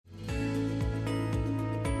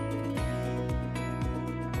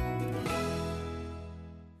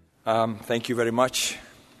Thank you very much.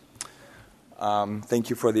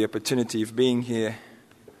 Thank you for the opportunity of being here.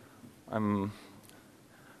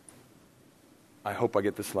 I hope I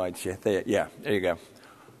get the slides here. There you go.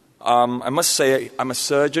 I must say I'm a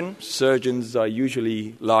surgeon. Surgeons are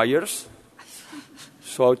usually liars.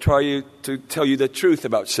 So I'll try to tell you the truth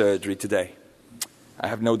about surgery today. I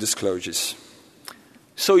have no disclosures.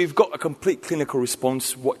 So you've got a complete clinical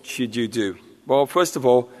response. What should you do? Well, first of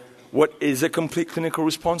all, what is a complete clinical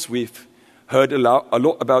response? We've heard a lot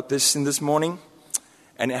about this in this morning,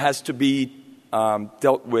 and it has to be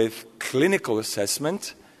dealt with clinical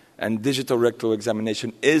assessment, and digital rectal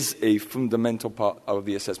examination is a fundamental part of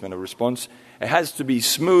the assessment of response. It has to be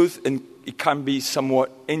smooth, and it can be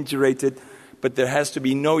somewhat indurated, but there has to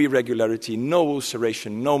be no irregularity, no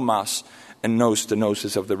ulceration, no mass, and no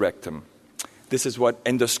stenosis of the rectum. This is what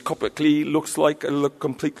endoscopically looks like a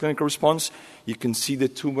complete clinical response. You can see the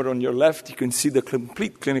tumor on your left. You can see the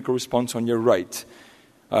complete clinical response on your right.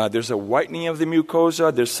 There's a whitening of the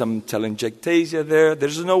mucosa. There's some telangiectasia there.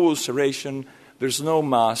 There's no ulceration. There's no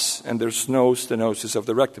mass. And there's no stenosis of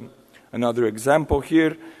the rectum. Another example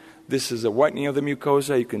here. This is a whitening of the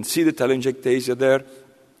mucosa. You can see the telangiectasia there.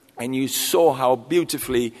 And you saw how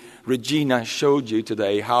beautifully Regina showed you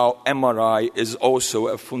today how MRI is also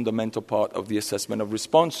a fundamental part of the assessment of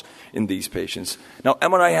response in these patients. Now,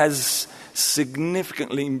 MRI has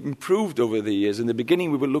significantly improved over the years. In the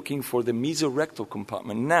beginning, we were looking for the mesorectal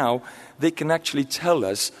compartment. Now, they can actually tell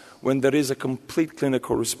us when there is a complete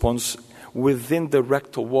clinical response within the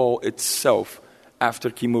rectal wall itself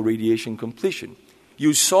after chemoradiation completion.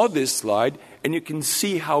 You saw this slide, and you can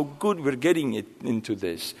see how good we're getting into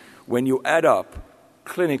this. When you add up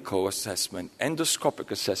clinical assessment, endoscopic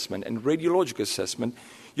assessment, and radiologic assessment,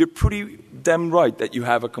 you're pretty damn right that you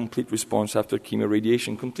have a complete response after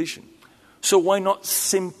chemoradiation completion. So why not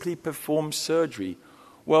simply perform surgery?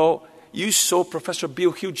 Well, you saw Professor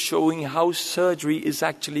Bill Hughes showing how surgery is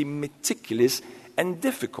actually meticulous and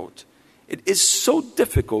difficult. It is so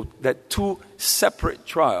difficult that 2 separate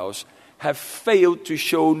trials have failed to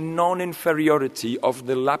show non-inferiority of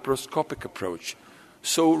the laparoscopic approach.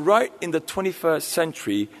 So right in the 21st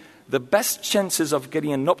century, the best chances of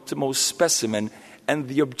getting an optimal specimen, and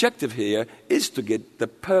the objective here is to get the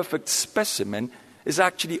perfect specimen, is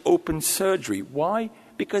actually open surgery. Why?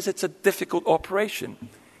 Because it's a difficult operation.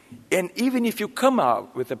 And even if you come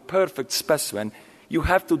out with a perfect specimen, you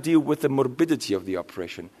have to deal with the morbidity of the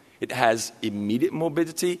operation. It has immediate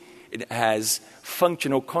morbidity. It has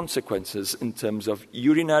functional consequences in terms of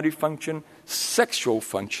urinary function, sexual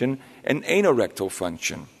function, and anorectal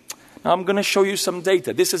function. Now, I'm going to show you some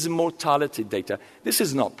data. This is mortality data. This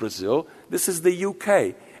is not Brazil. This is the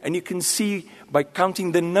UK. And you can see by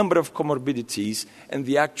counting the number of comorbidities and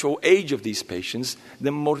the actual age of these patients,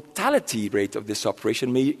 the mortality rate of this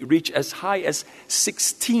operation may reach as high as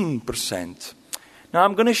 16%. Now,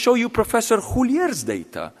 I'm going to show you Professor Houlier's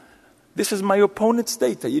data. This is my opponent's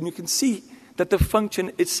data, and you can see that the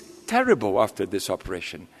function is terrible after this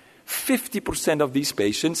operation. 50% of these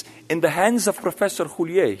patients, in the hands of Professor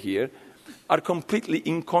Houlier here, are completely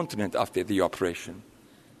incontinent after the operation.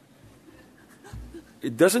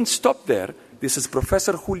 It doesn't stop there. This is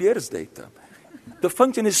Professor Houlier's data. The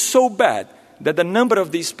function is so bad that a number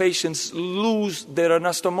of these patients lose their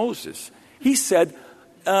anastomosis. He said,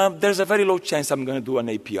 there's a very low chance I'm going to do an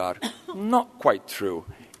APR. Not quite true.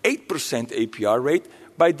 8% APR rate.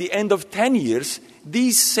 By the end of 10 years,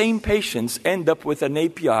 these same patients end up with an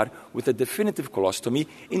APR with a definitive colostomy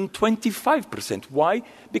in 25%. Why?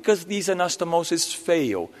 Because these anastomoses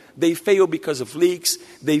fail. They fail because of leaks.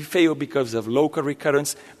 They fail because of local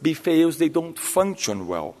recurrence. Because they don't function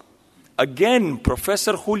well. Again,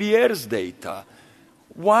 Professor Houlier's data.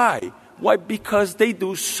 Why? Why? Because they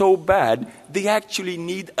do so bad, they actually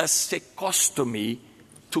need a cecostomy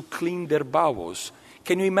to clean their bowels.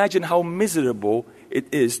 Can you imagine how miserable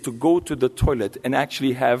it is to go to the toilet and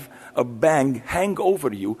actually have a bang hang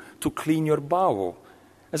over you to clean your bowel?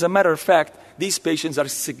 As a matter of fact, these patients are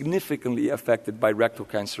significantly affected by rectal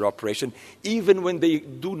cancer operation, even when they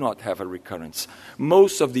do not have a recurrence.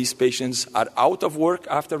 Most of these patients are out of work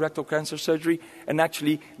after rectal cancer surgery, and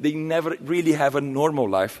actually they never really have a normal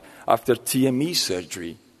life after TME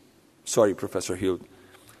surgery. Sorry, Professor Hill.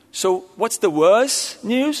 So what's the worst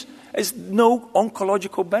news? There's no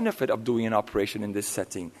oncological benefit of doing an operation in this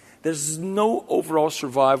setting. There's no overall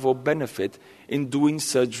survival benefit in doing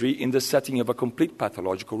surgery in the setting of a complete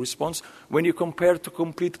pathological response when you compare to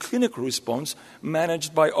complete clinical response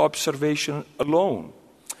managed by observation alone.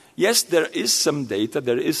 Yes, there is some data,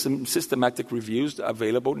 there is some systematic reviews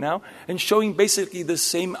available now, and showing basically the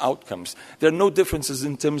same outcomes. There are no differences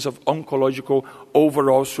in terms of oncological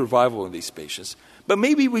overall survival in these patients. But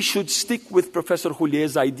maybe we should stick with Professor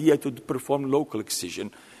Houlier's idea to perform local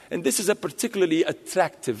excision. And this is a particularly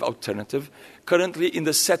attractive alternative currently in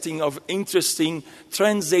the setting of interesting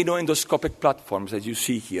transanal endoscopic platforms, as you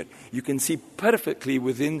see here. You can see perfectly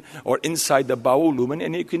within or inside the bowel lumen,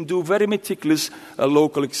 and you can do very meticulous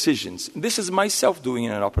local excisions. This is myself doing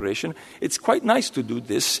an operation. It's quite nice to do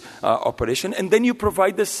this operation, and then you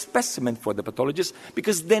provide the specimen for the pathologist,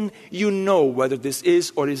 because then you know whether this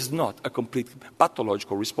is or is not a complete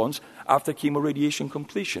pathological response after chemoradiation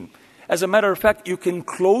completion. As a matter of fact, you can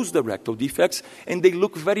close the rectal defects, and they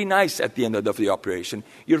look very nice at the end of the operation.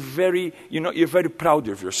 You're very proud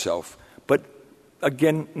of yourself. But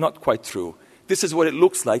again, not quite true. This is what it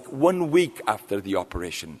looks like 1 week after the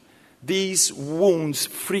operation. These wounds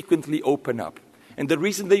frequently open up. And the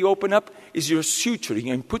reason they open up is you're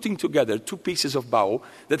suturing and putting together 2 pieces of bowel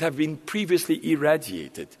that have been previously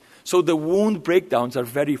irradiated. So the wound breakdowns are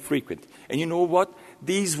very frequent. And you know what?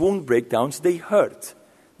 These wound breakdowns, they hurt.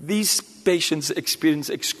 These patients experience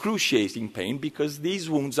excruciating pain because these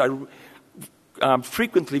wounds are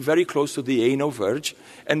frequently very close to the anal verge,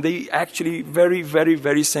 and they actually very, very,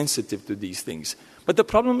 very sensitive to these things. But the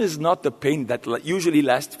problem is not the pain that usually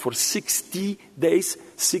lasts for 60 days.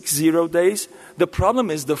 The problem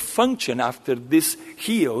is the function after this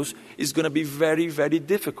heals is going to be very, very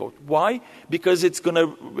difficult. Why? Because it's going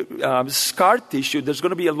to scar tissue. There's going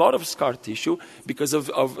to be a lot of scar tissue because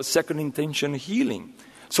of second intention healing.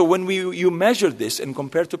 So when you measure this and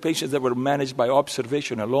compare to patients that were managed by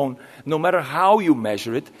observation alone, no matter how you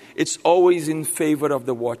measure it, it's always in favor of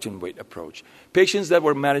the watch and wait approach. Patients that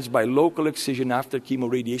were managed by local excision after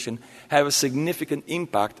chemoradiation have a significant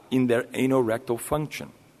impact in their anorectal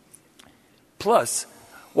function. Plus,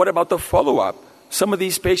 what about the follow-up? Some of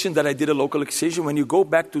these patients that I did a local excision, when you go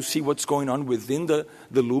back to see what's going on within the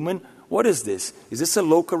lumen, what is this? Is this a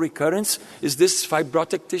local recurrence? Is this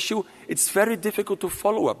fibrotic tissue? It's very difficult to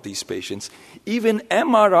follow up these patients. Even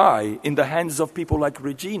MRI in the hands of people like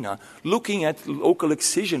Regina, looking at local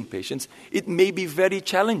excision patients, it may be very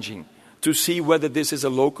challenging to see whether this is a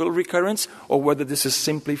local recurrence or whether this is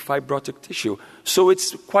simply fibrotic tissue. So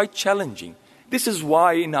it's quite challenging. This is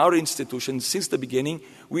why in our institution, since the beginning,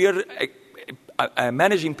 we are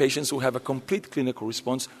managing patients who have a complete clinical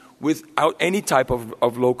response without any type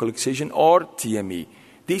of local excision or TME.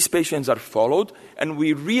 These patients are followed, and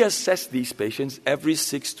we reassess these patients every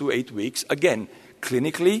 6 to 8 weeks, again,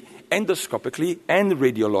 clinically, endoscopically, and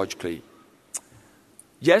radiologically.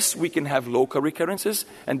 Yes, we can have local recurrences,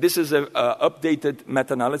 and this is an updated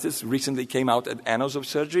meta-analysis recently came out at Annals of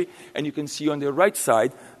Surgery, and you can see on the right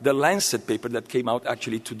side the Lancet paper that came out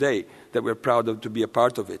actually today, that we're proud of to be a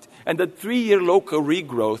part of it. And the 3-year local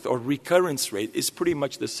regrowth or recurrence rate is pretty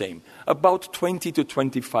much the same, about 20 to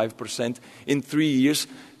 25% in 3 years.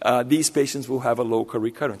 These patients will have a local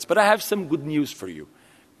recurrence. But I have some good news for you.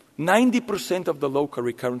 90% of the local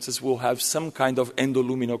recurrences will have some kind of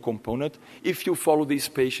endoluminal component if you follow these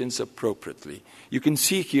patients appropriately. You can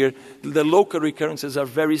see here the local recurrences are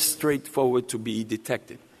very straightforward to be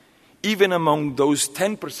detected. Even among those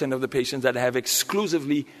 10% of the patients that have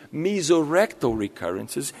exclusively mesorectal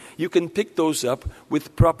recurrences, you can pick those up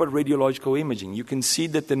with proper radiological imaging. You can see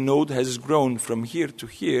that the node has grown from here to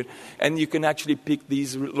here, and you can actually pick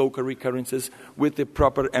these local recurrences with the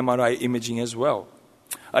proper MRI imaging as well.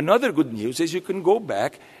 Another good news is you can go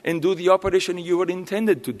back and do the operation you were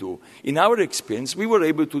intended to do. In our experience, we were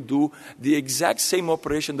able to do the exact same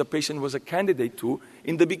operation the patient was a candidate to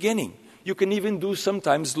in the beginning. You can even do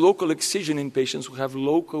sometimes local excision in patients who have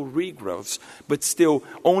local regrowths, but still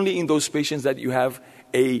only in those patients that you have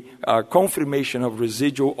a confirmation of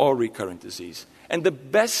residual or recurrent disease. And the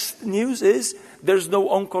best news is there's no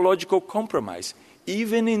oncological compromise.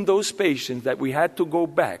 Even in those patients that we had to go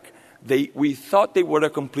back, we thought they were a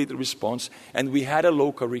complete response, and we had a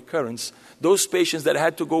local recurrence. Those patients that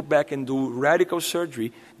had to go back and do radical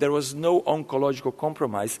surgery, there was no oncological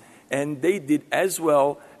compromise, and they did as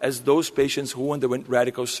well as those patients who underwent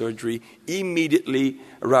radical surgery immediately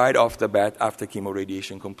right off the bat after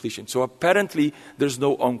chemoradiation completion. So apparently, there's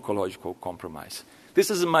no oncological compromise. This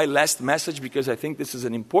is my last message because I think this is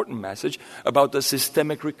an important message about the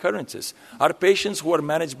systemic recurrences. Are patients who are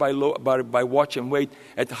managed by watch and wait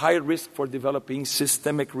at higher risk for developing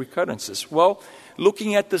systemic recurrences? Well,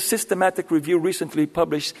 looking at the systematic review recently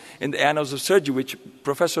published in the Annals of Surgery, which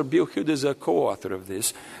Professor Bill Hilde is a co-author of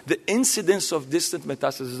this, the incidence of distant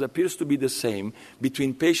metastasis appears to be the same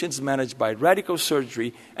between patients managed by radical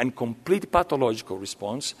surgery and complete pathological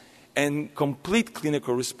response, and complete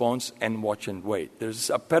clinical response and watch and wait. There's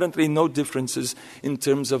apparently no differences in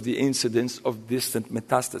terms of the incidence of distant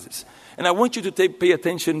metastasis. And I want you to pay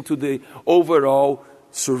attention to the overall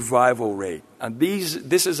survival rate. And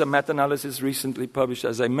this is a meta-analysis recently published,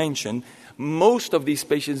 as I mentioned. Most of these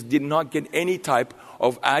patients did not get any type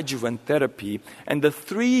of adjuvant therapy, and the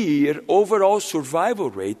 3-year overall survival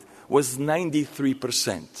rate was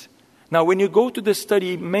 93%. Now, when you go to the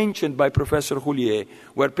study mentioned by Professor Houllier,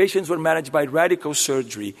 where patients were managed by radical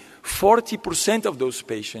surgery, 40% of those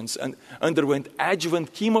patients underwent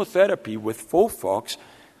adjuvant chemotherapy with FOLFOX.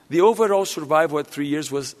 The overall survival at 3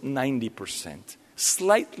 years was 90%,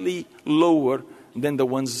 slightly lower than the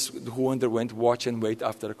ones who underwent watch and wait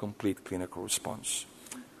after a complete clinical response.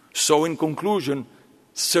 So in conclusion,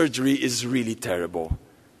 surgery is really terrible.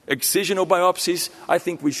 Excisional biopsies, I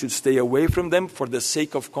think we should stay away from them for the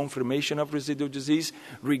sake of confirmation of residual disease,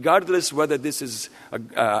 regardless whether this is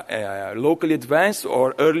a locally advanced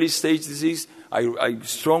or early stage disease. I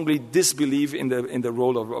strongly disbelieve in the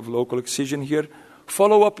role of local excision here.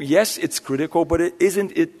 Follow-up, yes, it's critical, but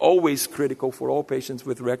isn't it always critical for all patients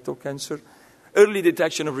with rectal cancer? Early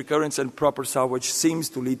detection of recurrence and proper salvage seems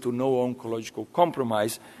to lead to no oncological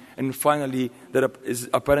compromise. And finally, there is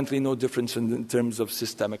apparently no difference in terms of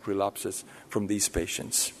systemic relapses from these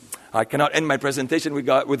patients. I cannot end my presentation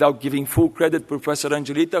without giving full credit to Professor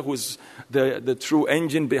Angelita, who is the true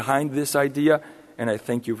engine behind this idea, and I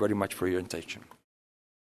thank you very much for your attention.